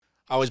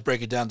I always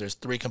break it down. There's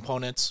three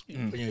components.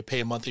 When you pay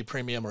a monthly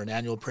premium or an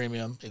annual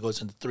premium, it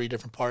goes into three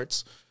different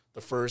parts.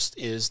 The first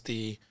is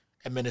the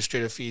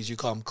administrative fees. You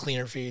call them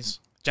cleaner fees.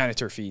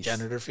 Janitor fees.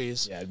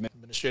 Yeah,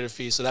 administrative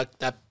fees. So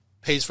that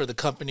pays for the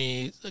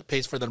company,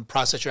 pays for them to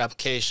process your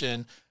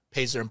application,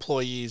 pays their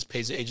employees,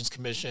 pays the agents'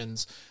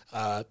 commissions,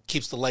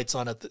 keeps the lights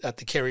on at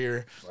the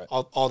carrier, right.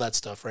 all that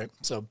stuff, right?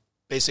 So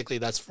basically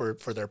that's for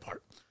their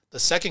part. The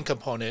second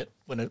component,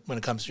 when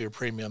it comes to your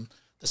premium,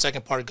 the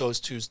second part goes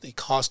to the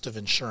cost of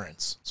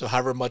insurance. So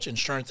however much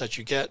insurance that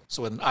you get.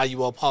 So with an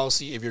IUL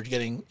policy, if you're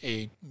getting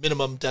a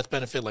minimum death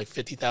benefit like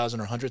 $50,000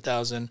 or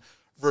 $100,000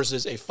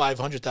 versus a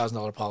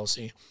 $500,000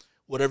 policy,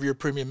 whatever your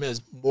premium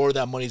is, more of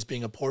that money is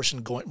being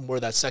apportioned, more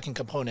of that second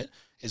component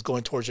is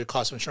going towards your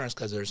cost of insurance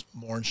because there's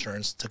more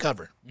insurance to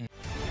cover.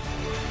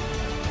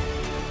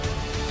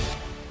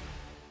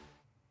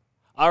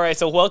 All right,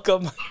 so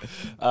welcome.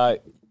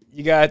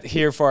 You got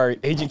here for our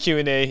Agent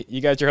Q&A. You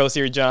got your host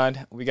here, John.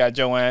 We got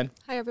Joan.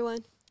 Hi, everyone.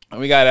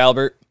 And we got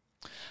Albert.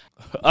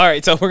 All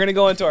right, so we're going to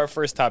go into our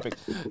first topic.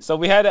 So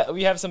we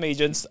have some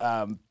agents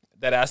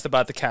that asked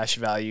about the cash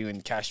value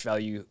and cash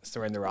value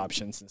surrender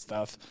options and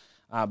stuff.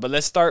 But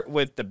let's start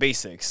with the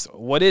basics.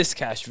 What is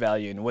cash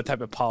value and what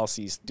type of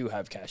policies do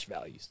have cash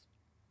values?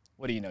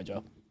 What do you know,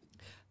 Joe?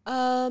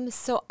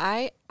 So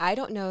I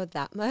don't know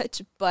that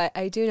much, but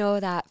I do know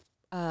that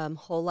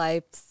whole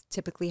lives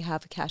typically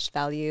have a cash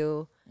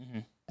value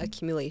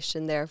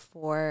accumulation there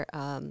for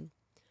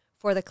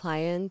the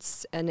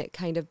clients, and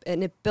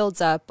it builds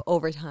up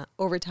over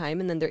time,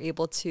 and then they're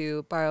able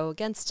to borrow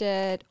against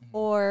it,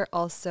 or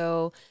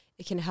also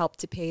it can help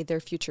to pay their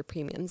future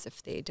premiums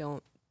if they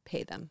don't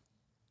pay them.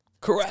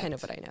 Correct. That's kind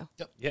of what I know.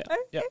 Yep.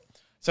 Yeah.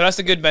 So that's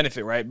a good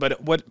benefit, right?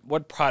 But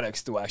what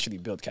products do actually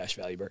build cash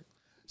value, Bert?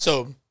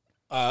 So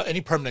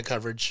any permanent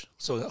coverage,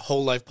 so a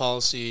whole life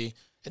policy,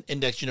 an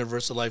index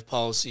universal life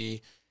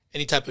policy,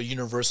 any type of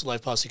universal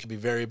life policy could be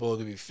variable, it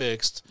could be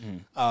fixed.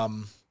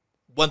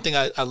 One thing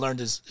I learned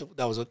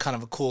that was a kind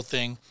of a cool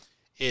thing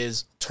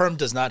is term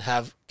does not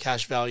have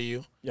cash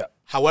value. Yeah.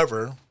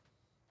 However,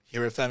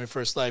 here at Family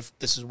First Life,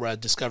 this is where I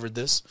discovered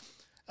this.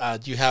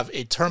 You have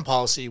a term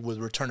policy with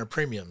return of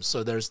premiums.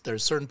 So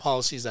there's certain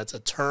policies that's a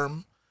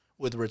term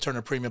with return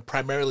of premium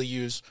primarily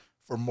used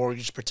for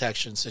mortgage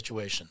protection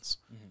situations.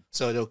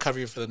 So it'll cover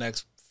you for the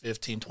next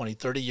 15, 20,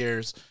 30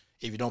 years.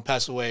 If you don't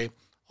pass away,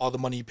 all the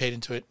money you paid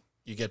into it,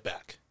 you get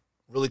back.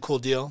 Really cool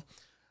deal.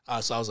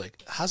 So I was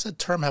like, how's a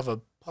term have a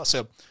 –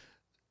 so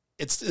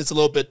it's a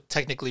little bit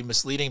technically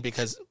misleading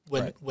because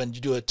when you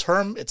do a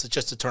term, it's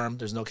just a term.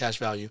 There's no cash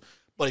value.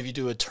 But if you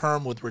do a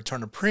term with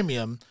return of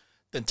premium,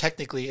 then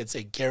technically it's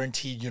a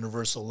guaranteed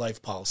universal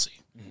life policy.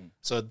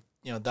 So,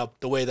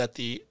 the way that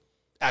the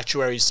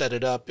actuaries set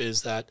it up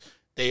is that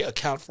they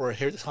account for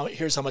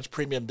here's how much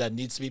premium that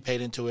needs to be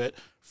paid into it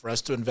for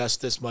us to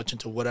invest this much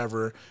into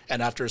whatever.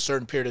 And after a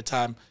certain period of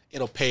time,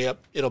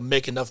 it'll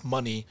make enough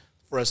money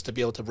for us to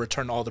be able to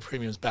return all the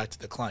premiums back to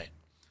the client.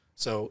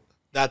 So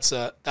that's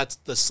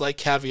the slight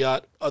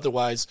caveat.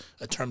 Otherwise,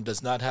 a term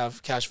does not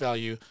have cash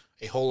value,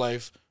 a whole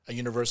life, a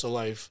universal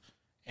life,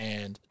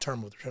 and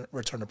term with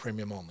return of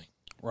premium only.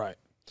 Right.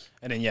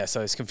 And then,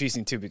 so it's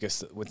confusing, too,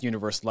 because with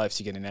universal lives,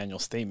 you get an annual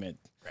statement.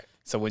 Right.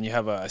 So when you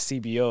have a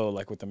CBO,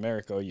 like with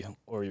America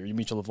or your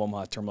Mutual of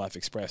Omaha Term Life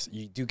Express,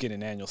 you do get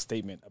an annual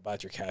statement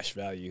about your cash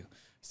value.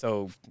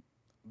 So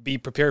be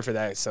prepared for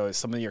that. So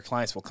some of your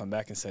clients will come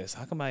back and say,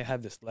 how come I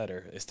have this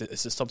letter? Is there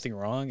something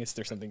wrong? Is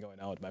there something going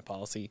on with my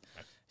policy?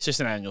 Right. It's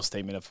just an annual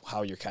statement of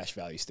how your cash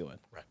value is doing.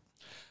 Right.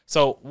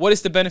 So what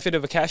is the benefit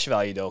of a cash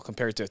value, though,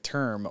 compared to a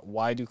term?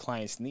 Why do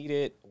clients need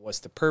it? What's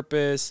the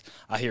purpose?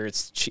 I hear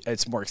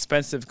it's more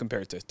expensive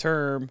compared to a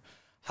term.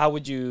 How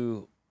would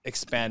you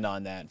expand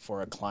on that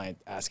for a client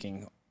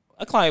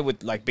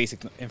with like basic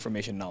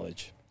information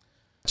knowledge?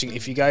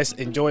 If you guys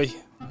enjoy,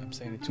 I'm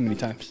saying it too many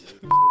times.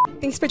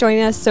 Thanks for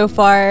joining us so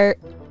far.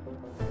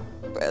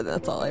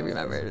 That's all I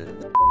remember.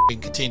 We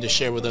can continue to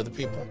share with other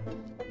people.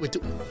 We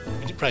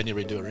probably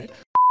need to redo it, right?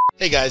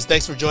 Hey guys,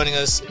 thanks for joining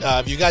us.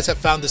 If you guys have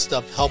found this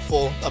stuff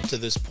helpful up to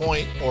this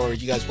point, or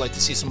you guys would like to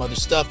see some other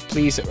stuff,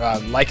 please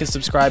like and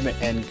subscribe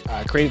and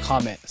create a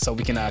comment so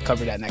we can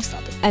cover that next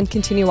topic. And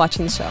continue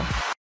watching the show.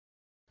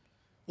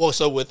 Well,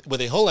 so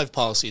with a whole life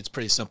policy, it's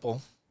pretty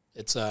simple.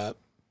 It's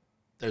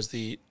there's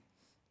the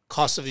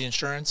cost of the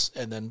insurance,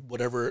 and then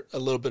whatever a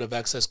little bit of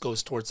excess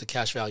goes towards the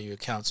cash value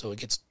account, so it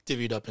gets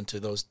divvied up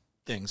into those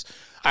things.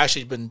 I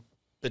actually been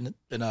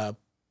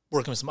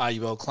working with some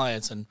IUL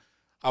clients, and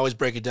I always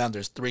break it down.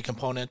 There's three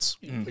components.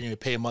 When you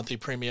pay a monthly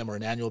premium or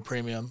an annual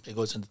premium, it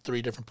goes into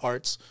three different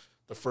parts.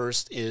 The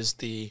first is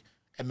the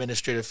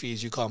administrative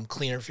fees. You call them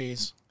cleaner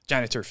fees.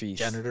 Janitor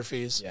fees.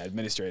 Yeah,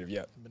 administrative,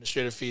 yeah.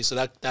 Administrative fees. So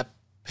that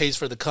pays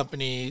for the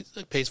company,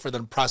 pays for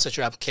them to process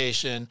your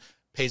application,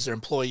 pays their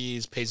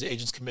employees, pays the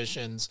agents'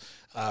 commissions,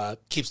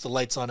 keeps the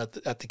lights on at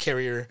the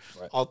carrier,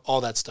 right.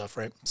 all that stuff,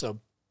 right? So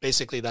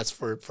basically that's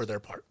for their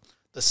part.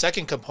 The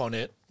second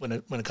component, when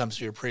it comes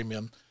to your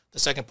premium, the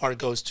second part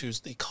goes to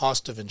the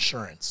cost of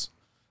insurance.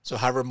 So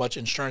however much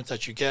insurance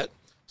that you get.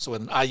 So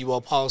with an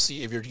IUL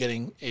policy, if you're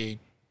getting a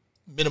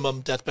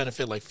minimum death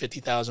benefit like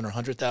 $50,000 or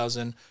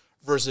 $100,000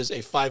 versus a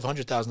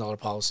 $500,000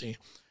 policy,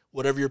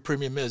 whatever your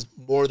premium is,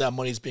 more of that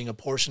money is being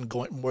apportioned,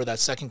 more of that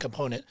second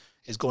component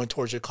is going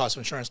towards your cost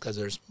of insurance because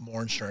there's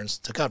more insurance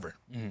to cover.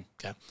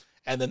 Okay.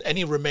 And then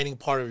any remaining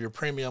part of your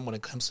premium when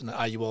it comes to an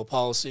IUL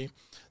policy,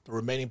 the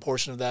remaining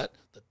portion of that,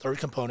 the third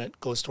component,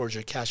 goes towards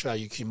your cash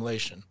value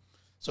accumulation.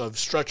 So if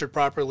structured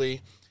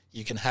properly,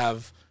 you can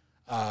have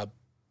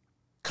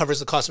covers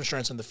the cost of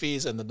insurance and the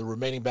fees, and then the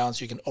remaining balance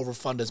you can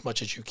overfund as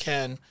much as you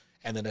can,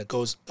 and then it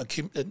goes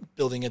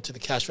building into the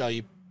cash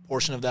value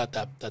portion of that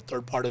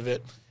third part of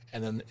it,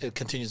 and then it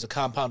continues to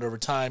compound over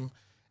time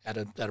at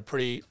a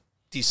pretty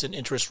decent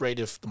interest rate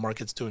if the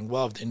market's doing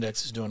well, if the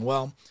index is doing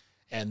well,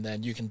 and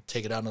then you can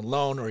take it out on a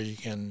loan or you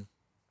can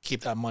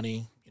keep that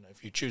money,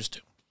 if you choose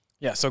to.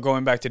 Yeah, so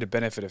going back to the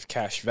benefit of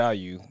cash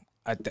value,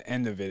 at the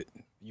end of it,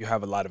 you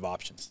have a lot of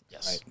options.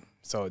 Yes. Right?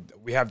 So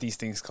we have these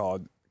things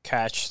called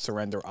cash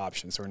surrender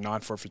options or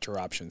non-forfeiture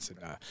options in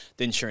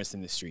the insurance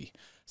industry.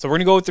 So we're going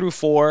to go through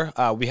 4.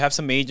 We have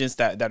some agents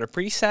that are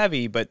pretty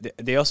savvy, but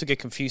they also get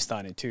confused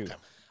on it too.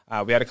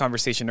 Okay. We had a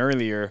conversation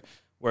earlier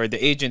where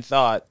the agent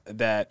thought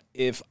that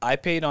if I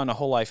paid on a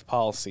whole life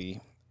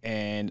policy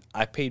and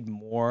I paid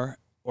more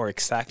or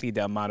exactly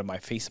the amount of my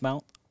face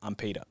amount, I'm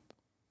paid up.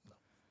 No.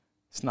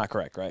 It's not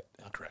correct, right?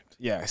 Not correct.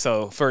 Yeah.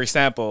 So for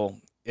example,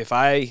 if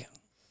the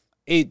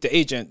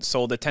agent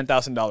sold a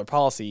 $10,000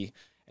 policy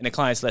and the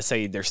clients, let's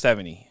say they're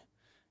 70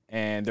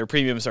 and their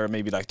premiums are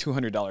maybe like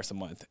 $200 a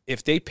month.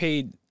 If they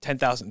paid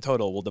 $10,000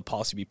 total, will the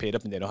policy be paid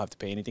up and they don't have to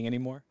pay anything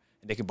anymore?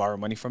 And they can borrow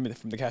money from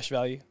the cash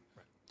value?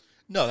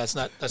 No, that's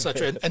not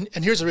true. And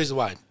here's the reason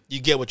why.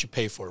 You get what you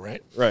pay for,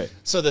 right? Right.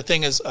 So the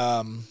thing is,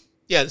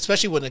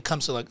 especially when it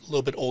comes to like a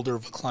little bit older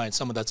of a client,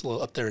 someone that's a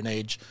little up there in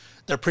age,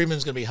 their premium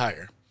is going to be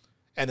higher.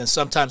 And then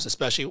sometimes,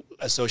 especially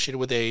associated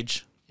with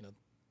age,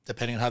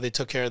 depending on how they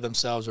took care of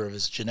themselves or if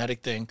it's a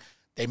genetic thing,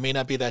 they may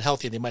not be that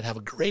healthy. They might have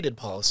a graded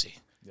policy,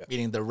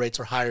 meaning the rates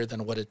are higher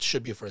than what it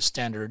should be for a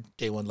standard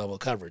day one level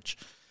coverage.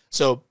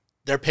 So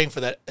they're paying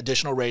for that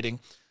additional rating.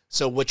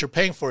 So what you're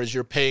paying for is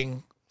you're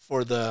paying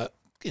for the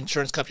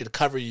insurance company to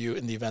cover you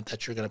in the event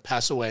that you're going to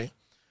pass away.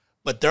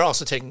 But the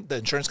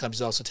insurance company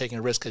is also taking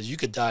a risk because you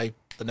could die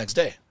the next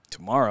day.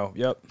 Tomorrow,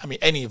 yep. I mean,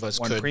 any of us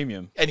could. One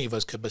premium. Any of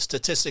us could. But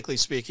statistically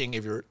speaking,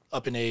 if you're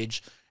up in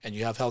age and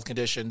you have health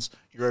conditions,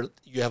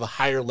 you have a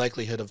higher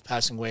likelihood of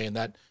passing away. And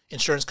that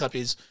insurance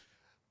companies,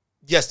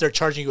 yes, they're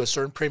charging you a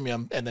certain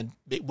premium. And then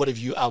what if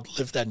you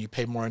outlive that and you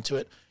pay more into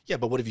it? Yeah,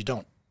 but what if you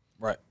don't?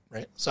 Right.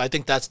 Right. So I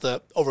think that's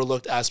the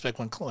overlooked aspect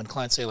when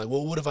clients say, like,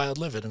 well, what if I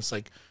outlive it? And it's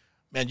like,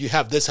 man, you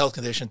have this health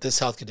condition, this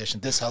health condition,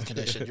 this health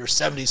condition. You're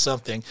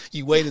 70-something.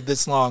 You waited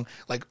this long.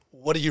 Like,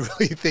 what do you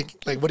really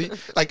think?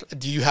 Like,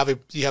 do you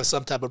have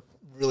some type of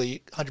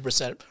really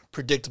 100%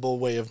 predictable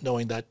way of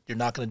knowing that you're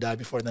not going to die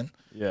before then?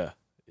 Yeah.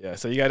 Yeah.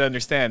 So you got to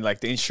understand, like,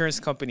 the insurance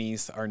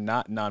companies are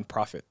not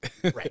nonprofit.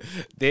 Right.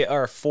 They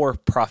are for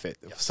profit.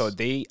 Yes. So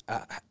they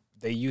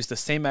use the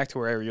same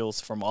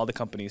actuarials from all the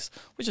companies,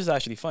 which is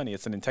actually funny.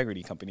 It's an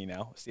integrity company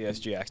now,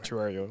 CSG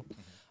Actuarial.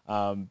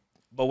 Right.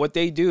 But what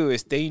they do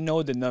is they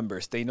know the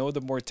numbers. They know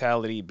the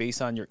mortality based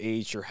on your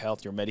age, your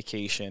health, your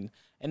medication.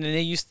 And then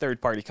they use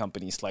third-party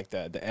companies like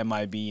the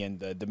MIB and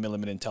the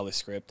Milliman and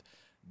Telescript.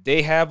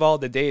 They have all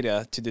the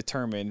data to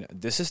determine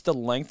this is the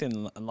length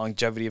and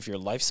longevity of your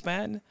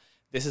lifespan.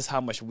 This is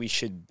how much we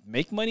should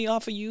make money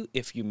off of you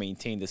if you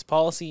maintain this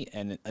policy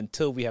and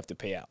until we have to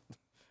pay out,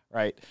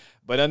 right?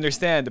 But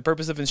understand the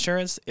purpose of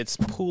insurance, it's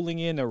pooling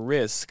in a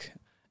risk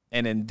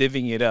and then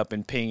divvying it up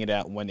and paying it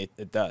out when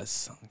it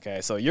does.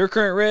 Okay, so your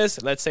current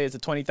risk, let's say it's a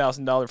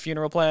 $20,000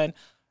 funeral plan.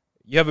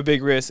 You have a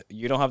big risk.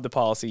 You don't have the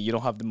policy. You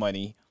don't have the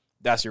money.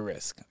 That's your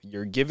risk.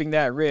 You're giving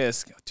that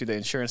risk to the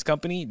insurance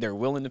company. They're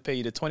willing to pay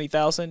you the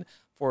 $20,000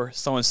 for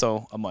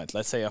so-and-so a month.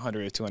 Let's say $100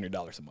 or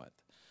 $200 a month.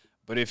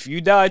 But if you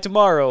die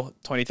tomorrow,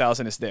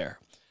 $20,000 is there.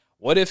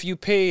 What if you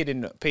paid the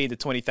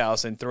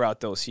 $20,000 throughout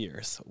those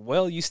years?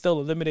 Well, you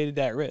still eliminated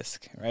that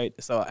risk, right?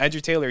 So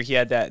Andrew Taylor, he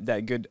had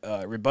that good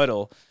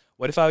rebuttal.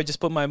 What if I would just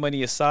put my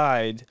money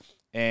aside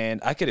and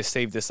I could have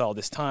saved this all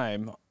this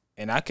time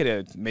and I could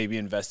have maybe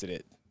invested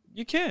it?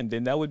 You can.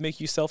 Then that would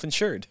make you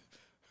self-insured,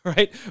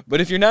 right?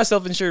 But if you're not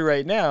self-insured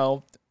right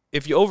now,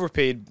 if you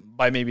overpaid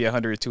by maybe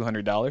 $100 or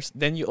 $200,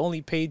 then you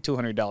only paid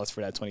 $200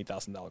 for that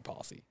 $20,000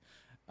 policy.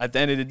 At the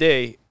end of the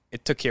day,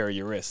 it took care of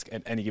your risk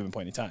at any given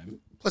point in time.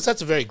 Plus,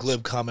 that's a very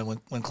glib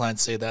comment when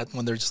clients say that,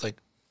 when they're just like,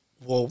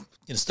 well,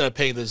 instead of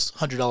paying this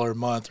 $100 a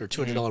month or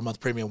 $200 a month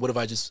premium, what if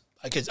I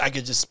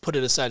could just put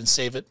it aside and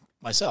save it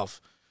myself?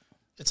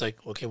 It's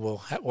like, okay,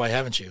 well, why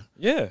haven't you?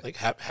 Yeah. Like,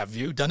 have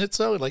you done it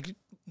so? Like,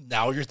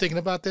 now you're thinking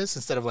about this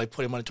instead of like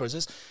putting money towards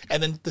this?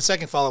 And then the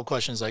second follow-up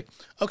question is like,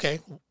 okay,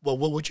 well,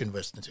 what would you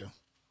invest into?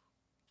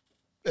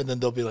 And then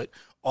they'll be like,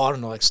 oh, I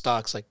don't know, like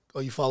stocks. Like, oh,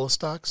 you follow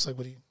stocks? Like,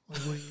 what do you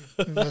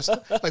invest?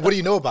 Like, what do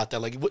you know about that?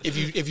 Like,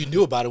 if you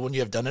knew about it, wouldn't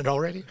you have done it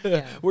already?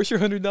 Yeah. Where's your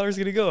 $100 going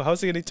to go?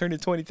 How's it going to turn to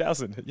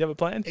 $20,000? You have a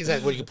plan?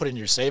 Exactly. What, you can put in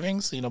your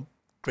savings?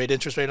 Great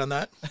interest rate on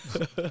that.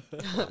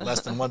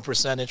 Less than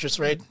 1% interest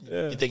rate.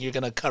 Yeah. You think you're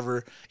going to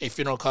cover a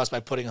funeral cost by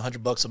putting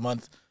 $100 a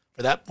month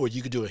for that, where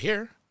you could do it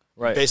here.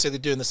 Right. Basically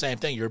doing the same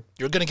thing. You're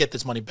going to get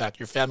this money back.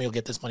 Your family will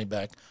get this money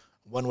back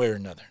one way or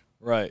another.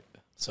 Right.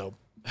 So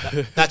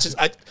that's just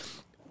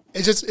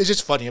it's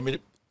just funny. I mean,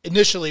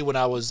 initially when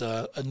I was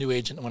a new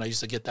agent, when I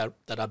used to get that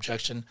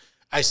objection,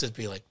 I used to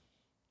be like,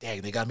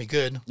 "Dang, they got me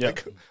good." Yeah.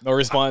 Like, No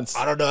response.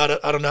 I don't know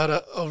how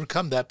to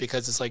overcome that,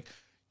 because it's like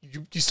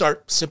you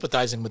start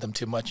sympathizing with them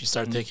too much. You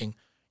start thinking,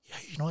 "Yeah,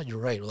 you know what? You're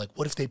right." Or like,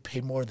 what if they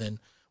pay more than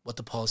what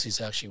the policy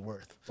is actually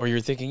worth? Or you're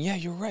thinking, yeah,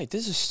 you're right.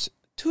 This is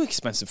too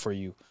expensive for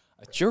you.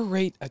 At your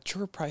rate, at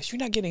your price, you're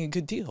not getting a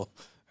good deal.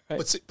 Right?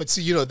 But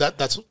see, you know,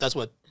 that's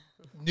what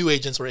new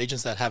agents or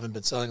agents that haven't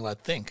been selling a lot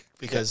think,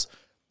 because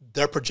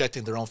they're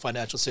projecting their own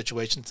financial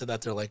situation to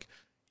that. They're like,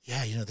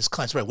 yeah, you know, this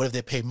client's right. What if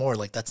they pay more?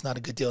 Like, that's not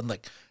a good deal. And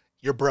like,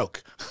 you're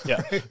broke.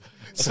 Yeah.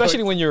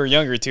 Especially when you were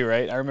younger too,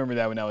 right? I remember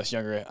that when I was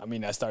younger. I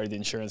mean, I started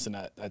insurance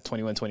at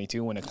 21,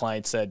 22 when a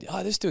client said, "Oh,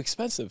 this is too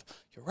expensive."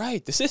 You're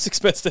right. This is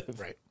expensive.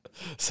 Right.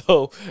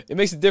 So it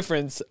makes a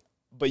difference,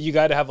 but you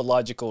got to have a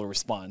logical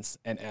response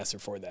and answer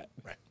for that.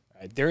 Right.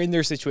 They're in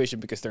their situation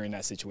because they're in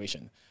that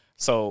situation.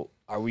 So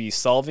are we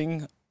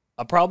solving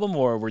a problem,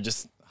 or we're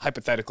just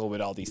hypothetical with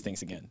all these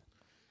things again?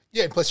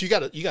 Yeah. And plus, you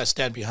gotta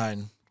stand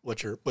behind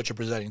what you're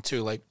presenting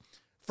too. Like,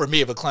 for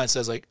me, if a client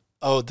says like,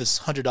 "Oh, this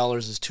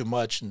 $100 is too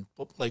much," and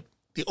like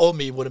the old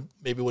me would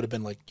have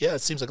been like, "Yeah,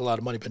 it seems like a lot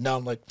of money," but now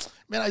I'm like,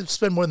 "Man, I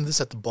spend more than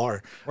this at the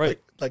bar." Right.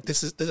 Like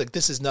this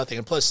is nothing.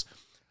 And plus,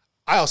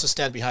 I also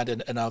stand behind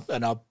it, and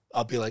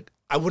I'll be like,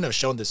 I wouldn't have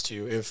shown this to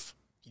you if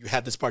you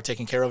had this part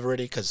taken care of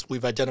already, because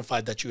we've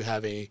identified that you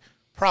have a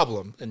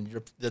problem,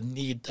 and the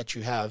need that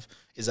you have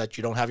is that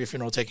you don't have your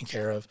funeral taken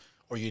care of,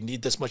 or you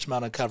need this much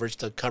amount of coverage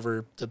to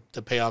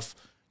pay off,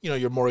 you know,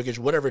 your mortgage,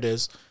 whatever it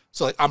is.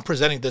 So like, I'm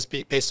presenting this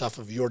based off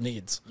of your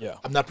needs. Yeah.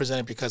 I'm not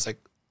presenting because like,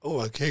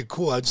 oh, okay,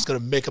 cool, I'm just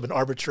gonna make up an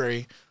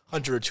arbitrary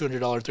 $100 or $200,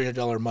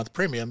 $300 a month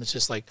premium. It's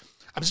just like,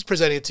 I'm just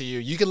presenting it to you.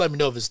 You can let me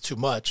know if it's too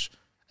much,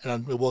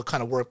 and we'll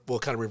kind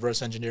of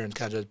reverse engineer and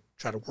kind of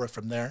try to work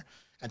from there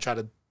and try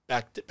to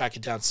back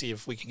it down, see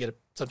if we can get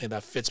something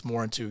that fits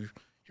more into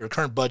your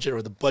current budget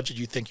or the budget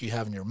you think you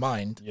have in your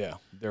mind. Yeah.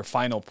 Their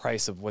final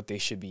price of what they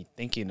should be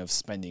thinking of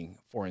spending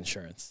for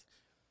insurance.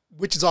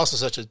 Which is also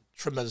such a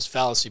tremendous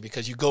fallacy,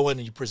 because you go in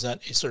and you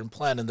present a certain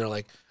plan and they're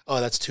like, "Oh,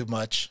 that's too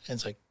much." And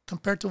it's like,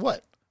 compared to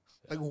what?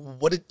 Like,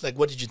 what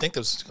did you think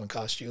this was going to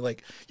cost you?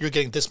 Like, you're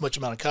getting this much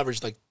amount of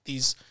coverage. Like,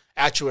 these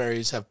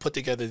actuaries have put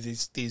together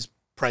these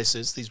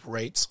prices, these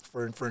rates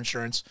for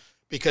insurance,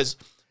 because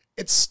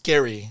it's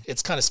scary.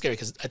 It's kind of scary,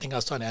 because I think I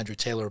was talking to Andrew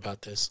Taylor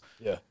about this.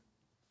 Yeah.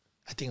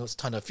 I think I was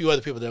talking to a few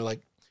other people. They're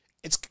like,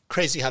 it's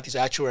crazy how these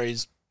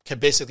actuaries can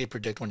basically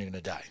predict when you're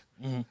going to die.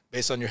 Mm-hmm.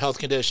 Based on your health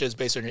conditions,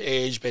 based on your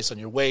age, based on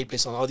your weight,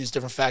 based on all these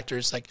different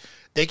factors. Like,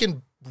 they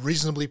can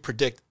reasonably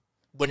predict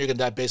when you're going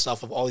to die based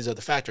off of all these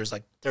other factors.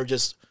 Like, they're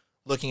just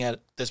looking at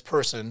this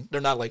person.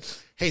 They're not like,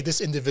 hey, this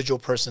individual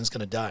person is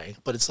going to die.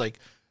 But it's like,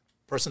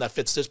 person that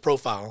fits this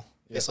profile,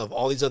 based off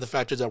all these other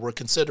factors that we're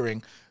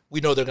considering, we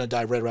know they're going to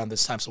die right around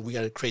this time, so we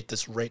got to create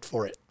this rate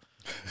for it.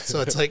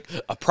 So it's like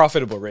a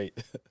profitable rate.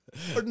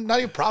 Or not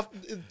even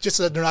profit, just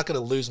that they're not going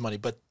to lose money.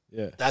 But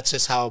that's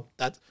just how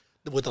that,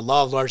 with the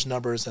law of large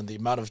numbers and the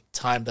amount of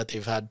time that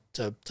they've had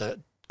to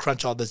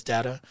crunch all this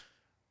data.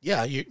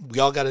 Yeah, we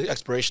all got an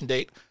expiration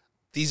date.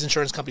 These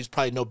insurance companies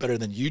probably know better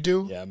than you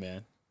do. Yeah,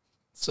 man.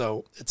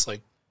 So it's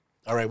like,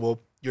 all right, well,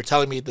 you're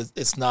telling me that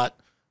it's not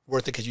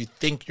worth it because you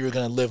think you're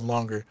going to live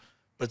longer,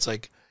 but it's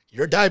like,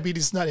 your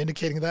diabetes is not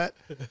indicating that.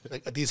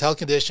 Like, these health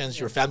conditions,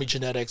 your family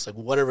genetics, like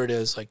whatever it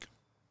is, like,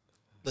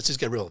 let's just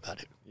get real about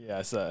it. Yeah,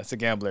 it's a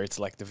gambler. It's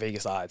like the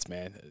Vegas odds,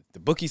 man. The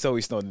bookies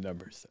always know the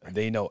numbers. Right.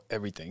 They know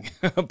everything.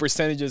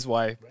 Percentages,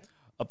 why,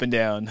 up and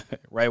down,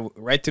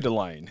 right to the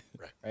line.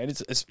 Right.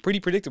 It's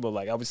pretty predictable.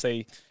 Like, I would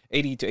say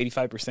 80 to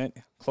 85%,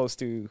 close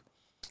to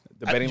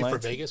the betting line. For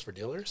Vegas, for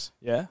dealers?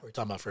 Yeah. Or are you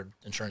talking about for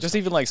insurance? Just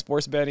even like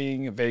sports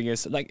betting,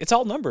 Vegas, like it's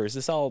all numbers.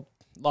 It's all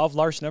law of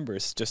large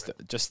numbers, just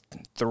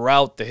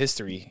throughout the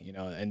history, you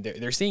know, and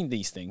they're seeing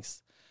these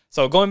things.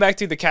 So going back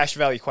to the cash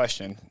value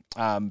question,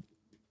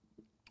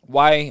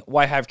 why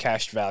have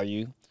cash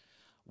value?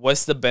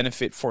 What's the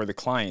benefit for the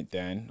client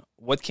then?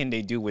 What can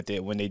they do with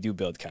it when they do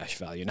build cash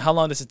value? And how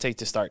long does it take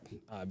to start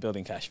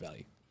building cash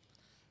value?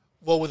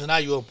 Well, with an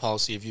IUL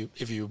policy,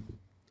 if you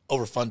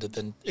overfund it,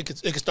 then it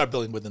could start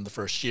building within the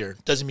first year.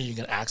 Doesn't mean you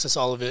can access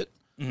all of it,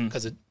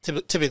 because it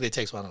typically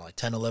takes, I don't know, like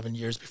 10, 11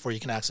 years before you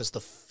can access the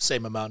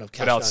same amount of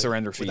cash without value,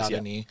 surrender fees, without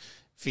any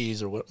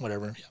fees or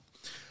whatever.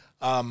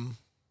 Yeah.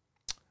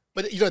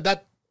 But you know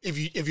that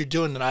if you're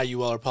doing an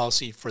IUL or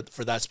policy for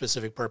that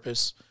specific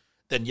purpose,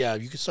 then yeah,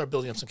 you can start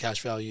building up some cash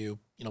value.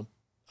 You know,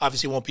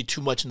 obviously it won't be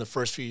too much in the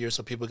first few years,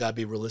 so people got to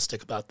be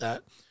realistic about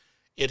that.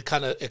 It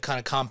kind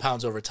of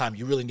compounds over time.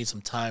 You really need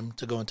some time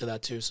to go into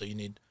that too, so you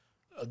need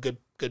a good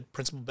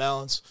principal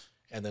balance,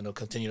 and then it'll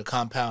continue to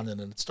compound, and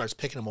then it starts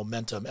picking up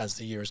momentum as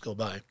the years go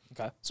by.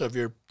 Okay. So if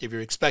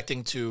you're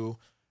expecting to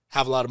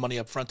have a lot of money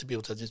up front to be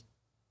able to just,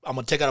 I'm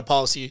going to take out a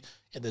policy,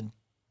 and then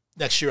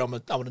next year I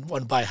want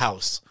to buy a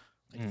house.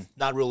 Like,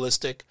 not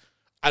realistic.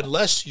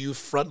 unless you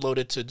front load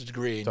it to the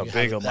degree and you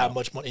have that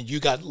much money, and you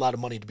got a lot of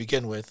money to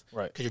begin with,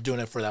 right? Because you're doing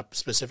it for that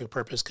specific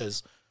purpose.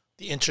 Because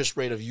the interest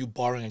rate of you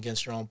borrowing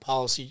against your own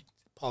policy's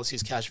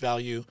cash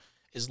value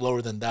is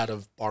lower than that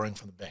of borrowing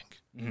from the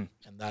bank, and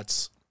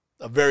that's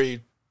a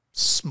very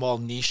small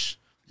niche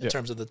in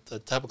terms of the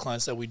type of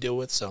clients that we deal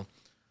with. So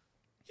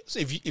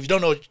if you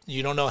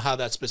don't know how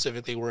that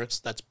specifically works,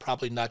 that's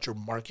probably not your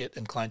market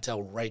and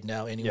clientele right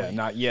now anyway. Yeah,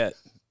 not yet.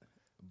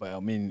 But I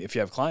mean, if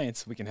you have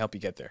clients, we can help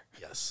you get there.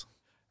 Yes.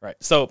 Right.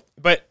 So,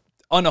 but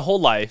on a whole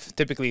life,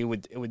 typically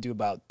it would do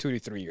about 2 to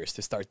 3 years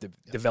to start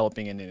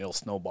developing, and then it'll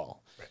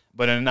snowball. Right.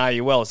 But in an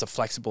IUL, it's a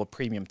flexible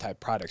premium type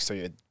product, so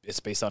it's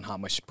based on how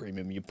much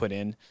premium you put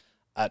in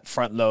at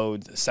front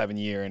load,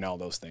 7-year, and all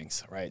those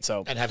things, right?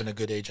 So and having a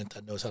good agent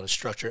that knows how to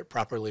structure it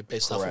properly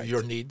based off of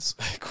your needs.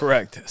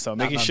 Correct. So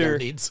making sure.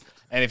 Needs.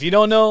 And if you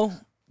don't know,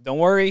 don't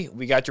worry,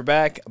 we got your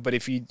back. But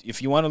if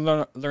you want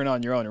to learn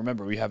on your own,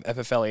 remember we have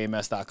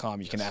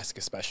fflams.com. You can ask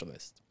a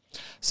specialist.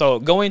 So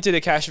going to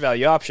the cash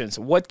value options,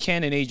 what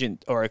can an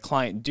agent or a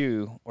client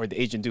do, or the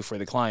agent do for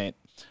the client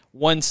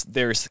once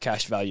there's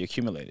cash value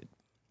accumulated?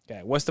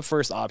 Okay, what's the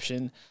first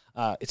option?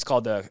 It's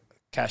called the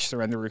cash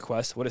surrender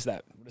request. What does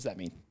that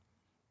mean?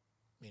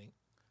 Meaning,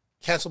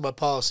 cancel my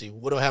policy.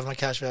 What do I have in my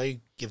cash value?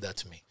 Give that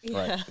to me.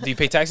 Yeah. Right. Do you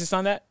pay taxes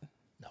on that?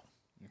 No.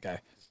 Okay.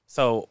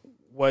 So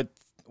what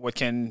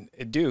can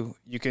it do?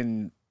 You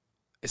can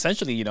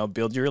essentially,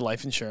 build your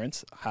life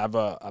insurance, have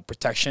a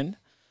protection.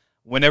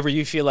 Whenever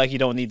you feel like you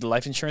don't need the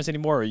life insurance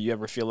anymore, or you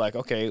ever feel like,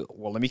 okay,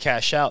 well, let me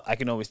cash out, I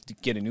can always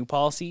get a new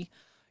policy.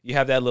 You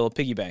have that little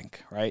piggy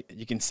bank, right?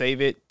 You can save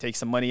it, take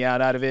some money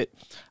out of it.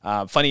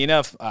 Funny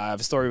enough, I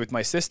have a story with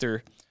my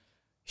sister.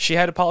 She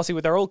had a policy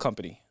with our old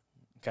company,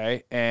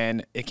 okay?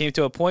 And it came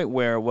to a point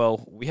where,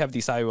 well, we have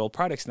these IUL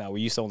products now.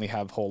 We used to only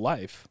have whole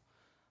life.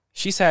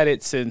 She's had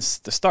it since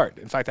the start.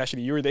 In fact,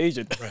 actually, you were the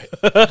agent.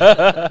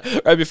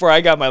 Right. Right before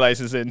I got my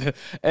license in.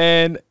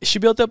 And she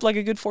built up like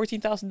a good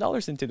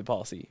 $14,000 into the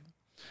policy.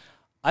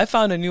 I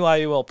found a new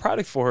IUL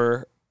product for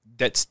her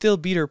that still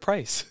beat her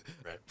price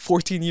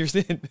 14 years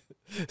in.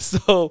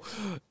 So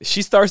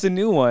she starts a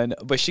new one,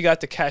 but she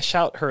got to cash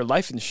out her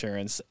life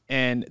insurance,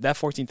 and that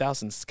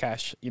 $14,000 is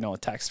cash,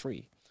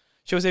 tax-free.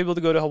 She was able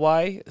to go to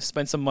Hawaii,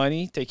 spend some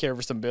money, take care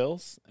of some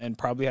bills, and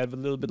probably have a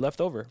little bit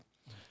left over.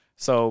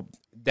 So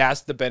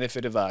that's the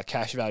benefit of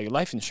cash value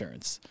life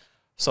insurance.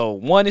 So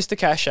one is to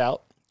cash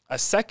out. A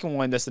second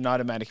one that's an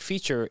automatic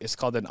feature is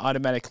called an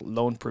automatic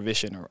loan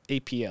provision, or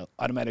APL,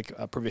 automatic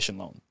provision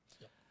loan.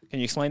 Yeah. Can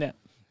you explain that?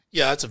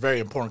 Yeah, that's a very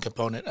important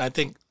component. I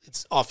think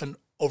it's often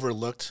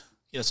overlooked.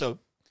 So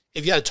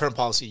if you had a term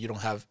policy, you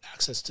don't have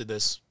access to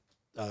this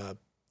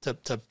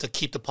to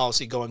keep the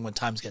policy going when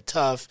times get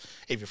tough.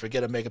 If you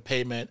forget to make a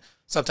payment,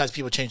 sometimes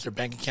people change their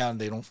bank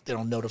account and they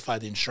don't notify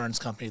the insurance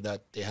company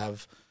that they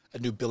have a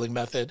new billing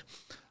method.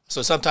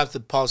 So sometimes the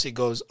policy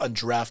goes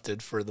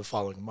undrafted for the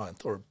following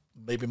month, or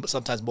maybe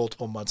sometimes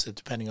multiple months,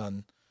 depending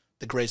on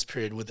the grace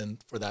period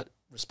for that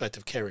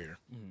respective carrier.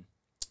 Mm-hmm.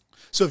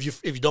 So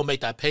if you don't make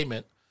that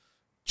payment,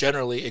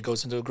 generally it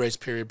goes into a grace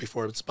period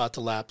before it's about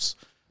to lapse.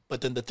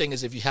 But then the thing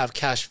is, if you have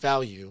cash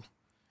value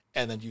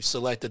and then you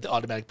selected the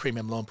automatic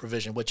premium loan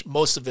provision, which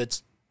most of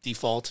it's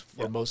default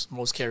for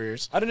most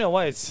carriers. I don't know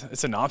why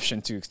it's an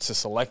option to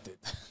select it.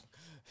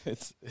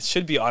 It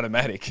should be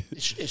automatic.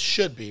 It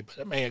should be,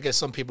 but I guess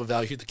some people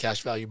value the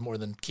cash value more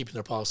than keeping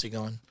their policy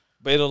going.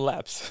 But it'll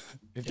lapse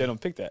if they don't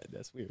pick that.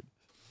 That's weird.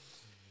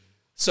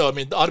 So,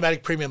 the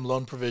automatic premium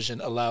loan provision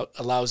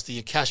allows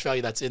the cash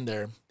value that's in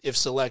there, if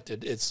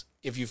selected, it's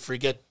if you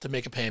forget to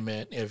make a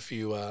payment, if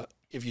you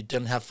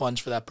didn't have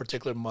funds for that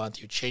particular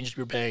month, you changed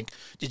your bank,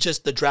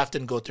 the draft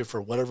didn't go through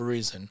for whatever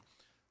reason,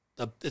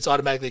 it's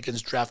automatically going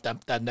to draft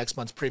that next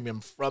month's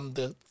premium from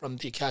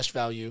the cash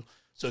value,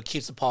 so it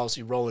keeps the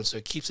policy rolling, so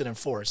it keeps it in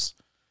force.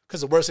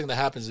 Because the worst thing that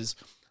happens is,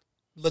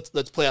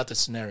 let's play out this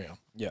scenario.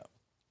 Yeah.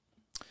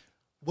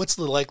 What's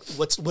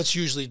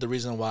usually the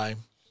reason why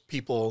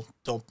people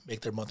don't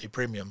make their monthly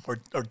premium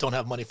or don't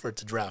have money for it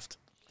to draft?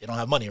 They don't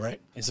have money, right?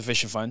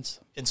 Insufficient funds.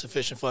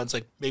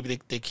 Like maybe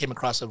they came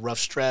across a rough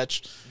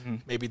stretch. Mm-hmm.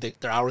 Maybe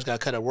their hours got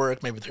cut at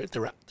work. Maybe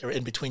they're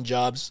in between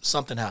jobs.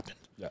 Something happened.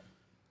 Yeah.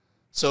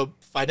 So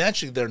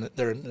financially,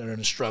 they're in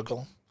a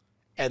struggle.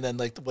 And then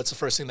what's the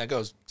first thing that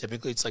goes?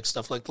 Typically, it's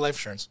stuff like the life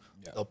insurance.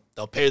 Yeah.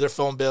 They'll pay their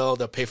phone bill.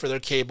 They'll pay for their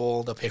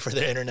cable. They'll pay for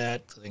their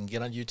internet. So they can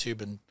get on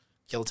YouTube and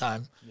kill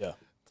time. Yeah.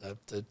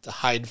 To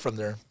hide from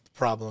their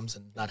problems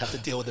and not have to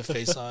deal with their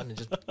face on and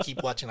just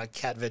keep watching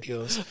cat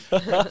videos.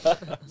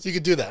 So you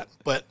could do that,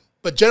 but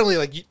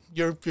generally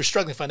you're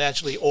struggling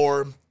financially,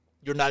 or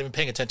you're not even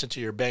paying attention to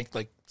your bank.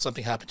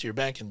 Something happened to your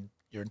bank and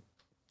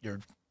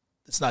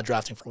it's not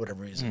drafting for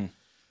whatever reason.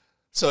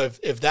 So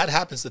if that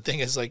happens, the thing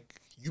is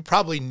you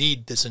probably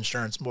need this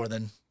insurance more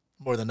than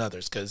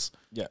others, because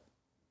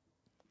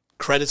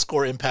credit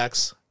score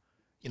impacts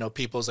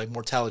people's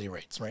mortality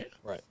rates, right?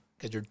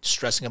 Because you're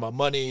stressing about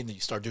money, and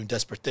you start doing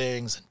desperate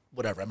things and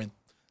whatever.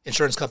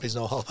 Insurance companies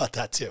know all about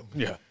that too.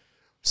 Yeah.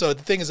 So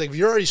the thing is, if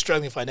you're already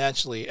struggling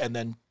financially, and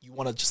then you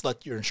want to just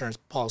let your insurance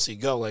policy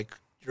go,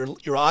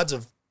 your odds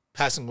of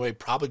passing away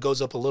probably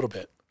goes up a little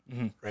bit,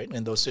 right?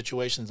 In those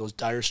situations, those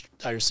dire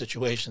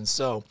situations.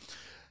 So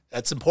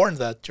that's important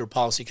that your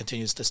policy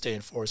continues to stay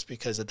in force,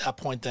 because at that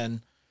point,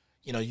 then,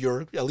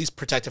 you're at least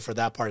protected for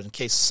that part in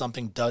case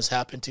something does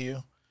happen to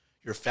you.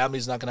 Your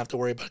family's not going to have to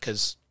worry about it,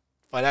 because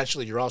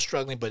financially you're all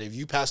struggling. But if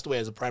you passed away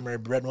as a primary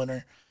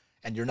breadwinner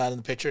and you're not in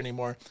the picture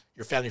anymore,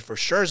 your family for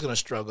sure is going to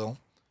struggle.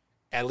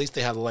 At least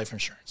they have the life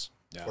insurance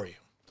for you.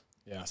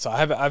 Yeah. So I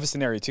have a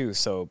scenario too.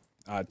 So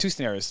two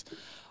scenarios.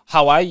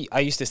 How I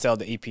used to sell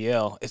the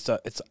EPL,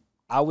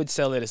 I would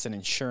sell it as an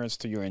insurance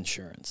to your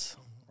insurance,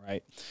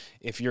 right?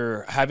 If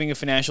you're having a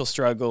financial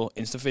struggle,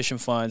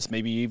 insufficient funds,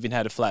 maybe you even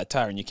had a flat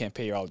tire and you can't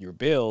pay all your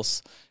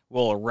bills,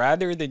 well,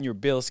 rather than your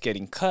bills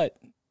getting cut,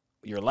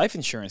 your life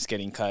insurance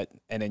getting cut,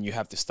 and then you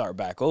have to start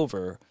back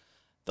over,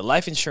 the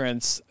life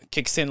insurance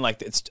kicks in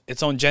like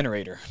its own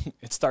generator.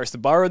 It starts to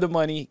borrow the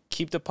money,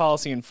 keep the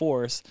policy in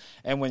force,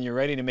 and when you're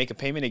ready to make a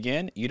payment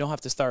again, you don't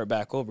have to start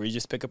back over. You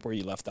just pick up where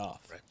you left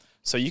off. Right.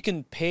 So you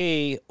can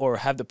pay or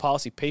have the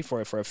policy pay for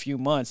it for a few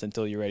months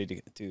until you're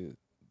ready to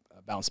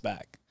bounce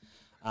back.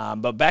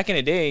 But back in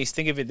the days,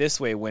 think of it this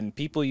way: when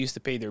people used to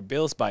pay their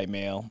bills by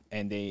mail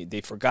and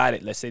they forgot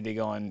it, let's say they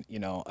go on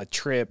a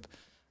trip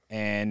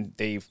and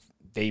they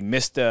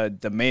missed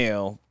the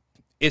mail,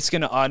 it's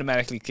going to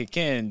automatically kick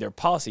in. Their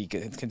policy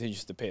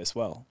continues to pay as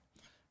well.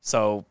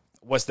 So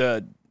what's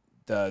the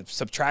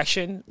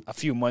subtraction? A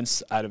few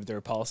months out of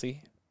their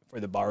policy for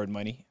the borrowed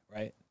money,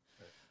 right?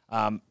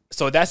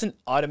 So that's an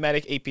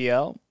automatic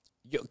APL.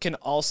 You can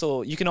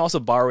also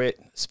borrow it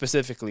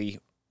specifically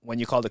when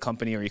you call the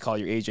company or you call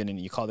your agent and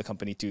you call the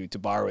company to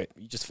borrow it.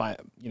 You just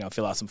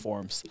fill out some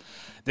forms.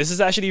 This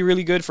is actually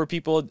really good for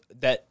people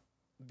that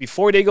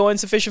before they go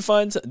insufficient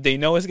funds, they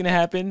know it's going to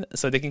happen,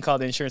 so they can call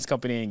the insurance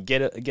company and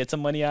get some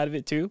money out of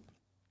it too.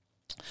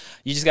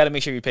 You just got to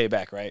make sure you pay it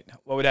back, right?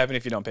 What would happen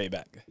if you don't pay it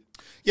back?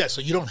 Yeah,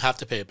 so you don't have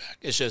to pay it back.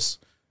 It's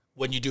just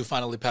when you do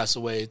finally pass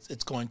away,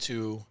 it's going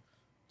to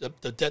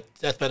the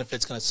death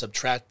benefit's going to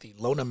subtract the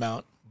loan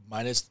amount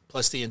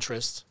plus the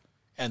interest,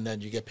 and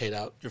then you get paid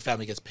out. Your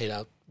family gets paid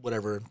out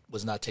whatever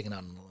was not taken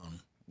out in the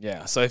loan.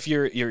 Yeah. So if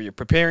you're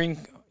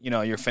preparing,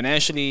 you're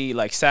financially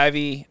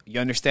savvy, you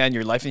understand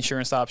your life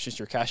insurance options,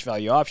 your cash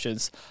value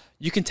options,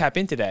 you can tap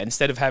into that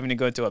instead of having to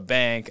go to a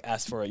bank,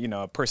 ask for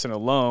a personal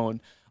loan,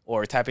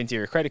 or tap into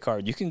your credit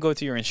card. You can go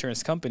to your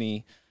insurance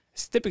company.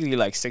 It's typically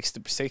like 6,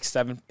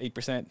 7,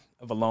 8%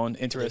 of a loan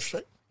interest.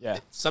 Yeah.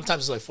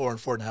 Sometimes it's like 4 and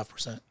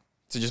 4.5%.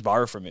 To just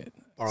borrow from it.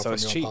 Borrow from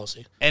your own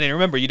policy. And then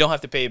remember, you don't have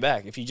to pay it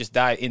back. If you just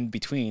die in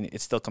between, it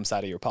still comes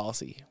out of your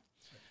policy.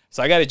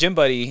 So I got a gym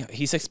buddy.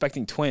 He's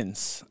expecting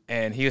twins,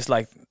 and he was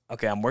like,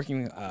 "Okay, I'm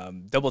working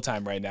double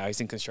time right now.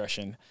 He's in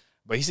construction,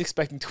 but he's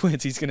expecting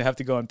twins. He's gonna have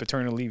to go on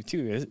paternal leave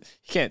too.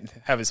 He can't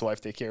have his wife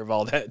take care of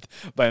all that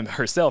by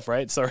herself,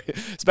 right? Sorry,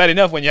 it's bad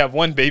enough when you have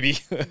one baby.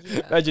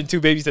 Yeah. Imagine 2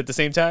 babies at the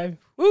same time.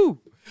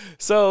 Woo!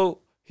 So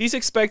he's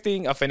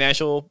expecting a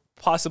financial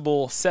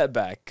possible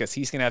setback because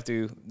he's gonna have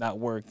to not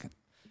work.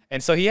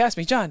 And so he asked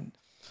me, John,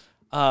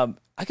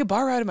 I could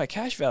borrow out of my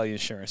cash value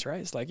insurance, right?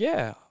 It's like,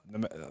 yeah,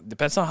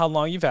 depends on how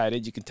long you've had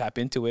it. You can tap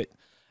into it.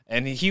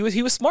 And he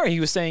was smart.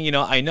 He was saying,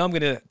 I know I'm going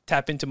to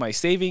tap into my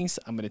savings.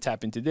 I'm going to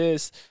tap into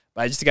this,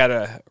 but I just got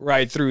to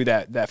ride through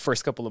that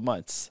first couple of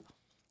months.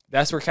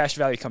 That's where cash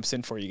value comes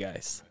in for you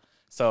guys.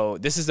 So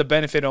this is the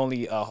benefit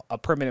only a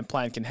permanent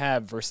plan can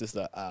have versus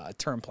a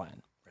term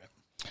plan.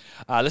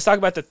 Let's talk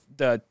about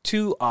the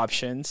two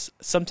options.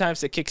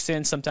 Sometimes it kicks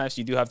in. Sometimes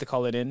you do have to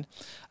call it in.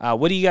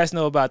 What do you guys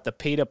know about the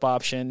paid up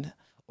option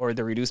or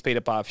the reduced paid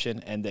up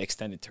option and the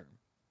extended term?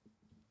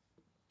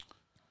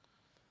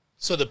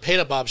 So the paid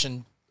up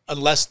option,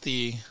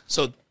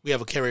 so we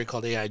have a carrier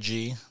called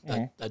AIG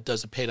that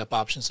does a paid up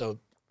option. So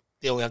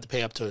they only have to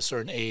pay up to a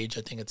certain age.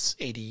 I think it's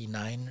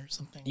 89 or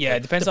something. Yeah,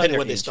 it depends on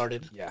when age. They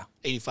started. Yeah.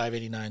 85,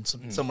 89,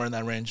 somewhere in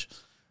that range.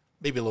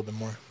 Maybe a little bit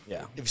more.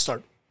 Yeah. If you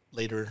start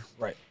later.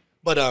 Right.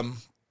 But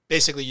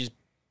basically, you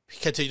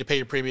continue to pay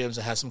your premiums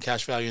and have some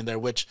cash value in there,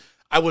 which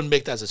I wouldn't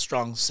make that as a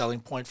strong selling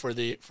point for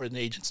the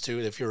agents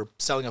too. If you're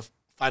selling a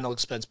final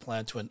expense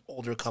plan to an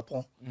older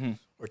couple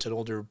or to an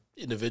older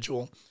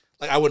individual,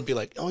 I wouldn't be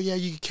like, oh yeah,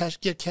 you can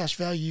get cash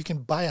value, you can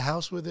buy a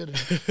house with it,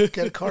 and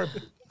get a car.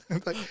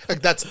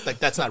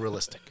 That's not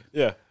realistic.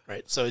 Yeah.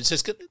 Right. So it's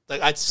just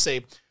I'd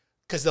say,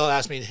 because they'll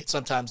ask me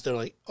sometimes, they're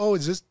like, oh,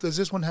 does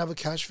this one have a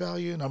cash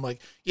value? And I'm like,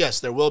 yes,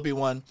 there will be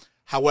one.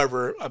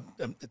 However,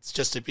 it's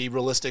just to be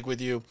realistic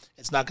with you.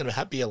 It's not going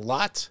to be a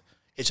lot.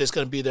 It's just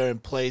going to be there in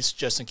place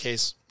just in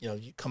case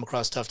you come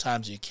across tough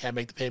times. You can't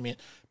make the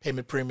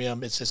payment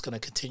premium. It's just going to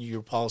continue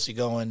your policy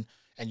going,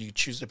 and you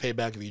choose to pay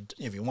back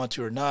if you want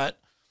to or not,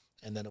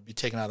 and then it'll be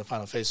taken out of the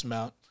final face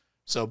amount.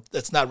 So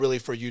that's not really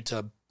for you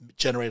to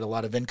generate a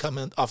lot of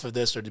income off of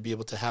this or to be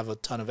able to have a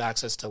ton of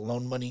access to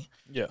loan money.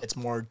 Yeah, it's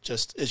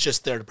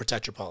just there to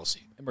protect your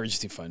policy.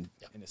 Emergency fund,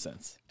 in a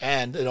sense,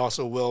 and it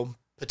also will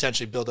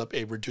potentially build up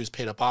a reduced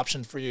paid up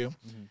option for you,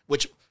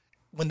 which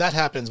when that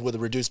happens with a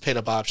reduced paid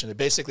up option, it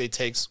basically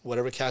takes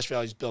whatever cash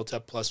value is built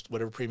up plus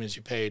whatever premiums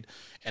you paid,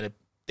 and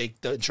the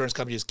insurance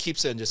company just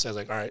keeps it and just says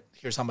all right,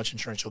 here's how much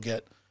insurance you'll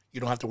get. You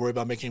don't have to worry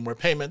about making more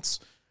payments,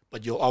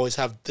 but you'll always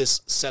have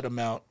this set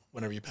amount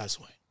whenever you pass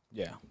away.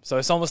 Yeah. So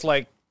it's almost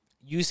like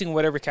using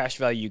whatever cash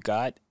value you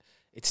got,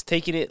 it's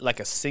taking it like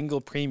a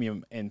single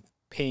premium and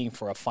paying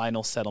for a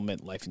final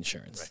settlement life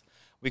insurance. Right.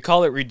 We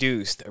call it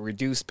reduced, a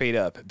reduced paid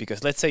up,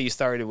 because let's say you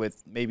started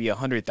with maybe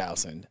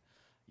 $100,000.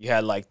 You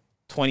had like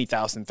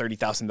 $20,000,